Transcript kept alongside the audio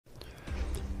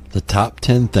The top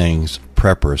 10 things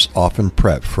preppers often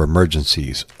prep for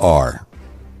emergencies are: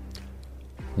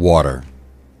 water.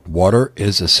 Water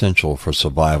is essential for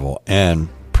survival, and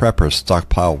preppers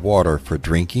stockpile water for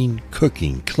drinking,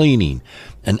 cooking, cleaning,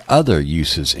 and other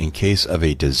uses in case of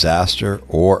a disaster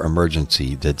or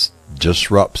emergency that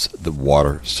disrupts the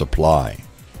water supply.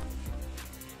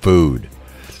 Food.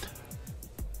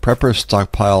 Preppers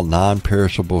stockpile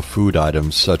non-perishable food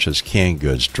items such as canned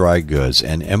goods, dry goods,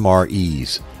 and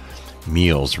MREs,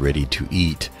 meals ready to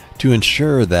eat, to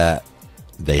ensure that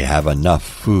they have enough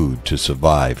food to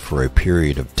survive for a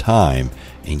period of time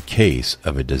in case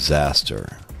of a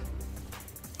disaster.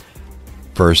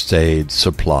 First aid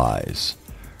supplies.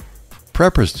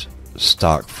 Preppers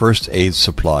stock first aid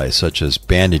supplies such as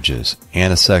bandages,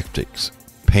 antiseptics,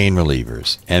 pain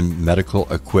relievers, and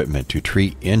medical equipment to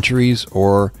treat injuries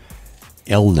or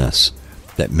illness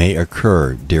that may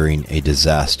occur during a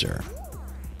disaster.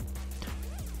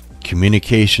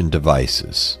 Communication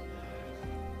devices.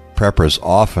 Preppers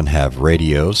often have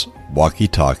radios,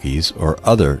 walkie-talkies, or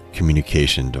other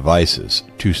communication devices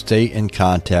to stay in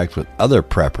contact with other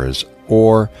preppers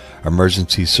or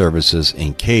emergency services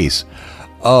in case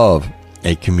of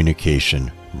a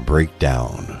communication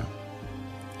breakdown.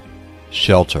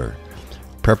 Shelter.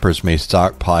 Preppers may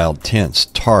stockpile tents,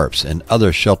 tarps, and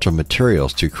other shelter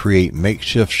materials to create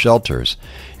makeshift shelters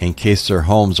in case their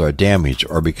homes are damaged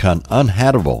or become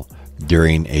uninhabitable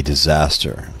during a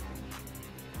disaster.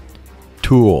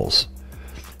 Tools.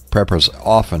 Preppers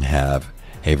often have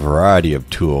a variety of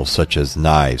tools such as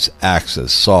knives,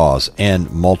 axes, saws,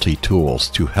 and multi-tools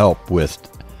to help with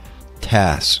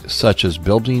tasks such as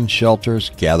building shelters,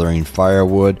 gathering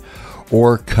firewood,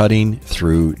 or cutting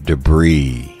through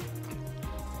debris.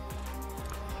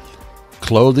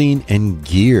 Clothing and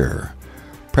gear.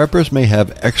 Preppers may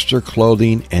have extra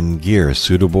clothing and gear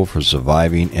suitable for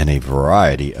surviving in a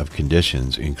variety of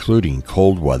conditions, including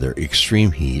cold weather,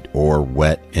 extreme heat, or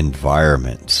wet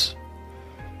environments.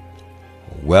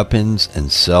 Weapons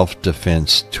and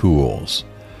self-defense tools.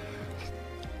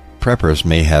 Preppers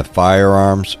may have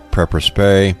firearms, pepper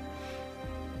spray,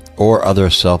 or other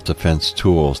self-defense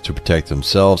tools to protect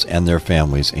themselves and their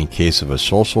families in case of a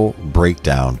social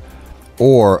breakdown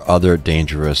or other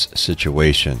dangerous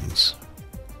situations.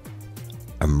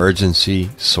 Emergency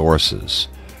sources.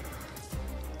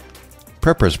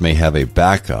 Preppers may have a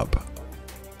backup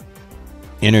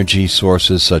energy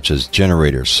sources such as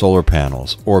generators, solar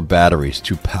panels, or batteries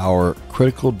to power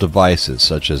critical devices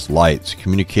such as lights,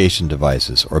 communication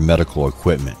devices, or medical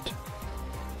equipment.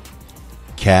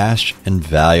 Cash and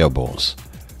valuables.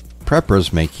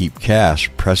 Preppers may keep cash,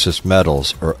 precious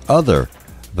metals, or other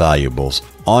valuables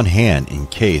on hand in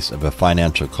case of a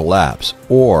financial collapse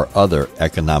or other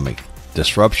economic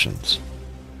disruptions.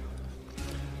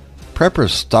 Preppers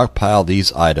stockpile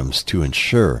these items to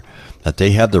ensure that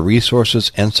they have the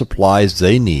resources and supplies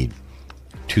they need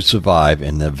to survive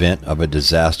in the event of a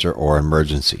disaster or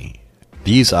emergency.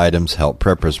 These items help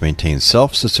preppers maintain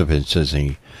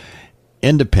self-sufficiency,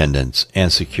 independence,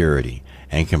 and security,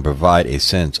 and can provide a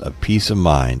sense of peace of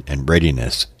mind and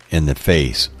readiness in the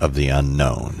face of the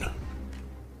unknown.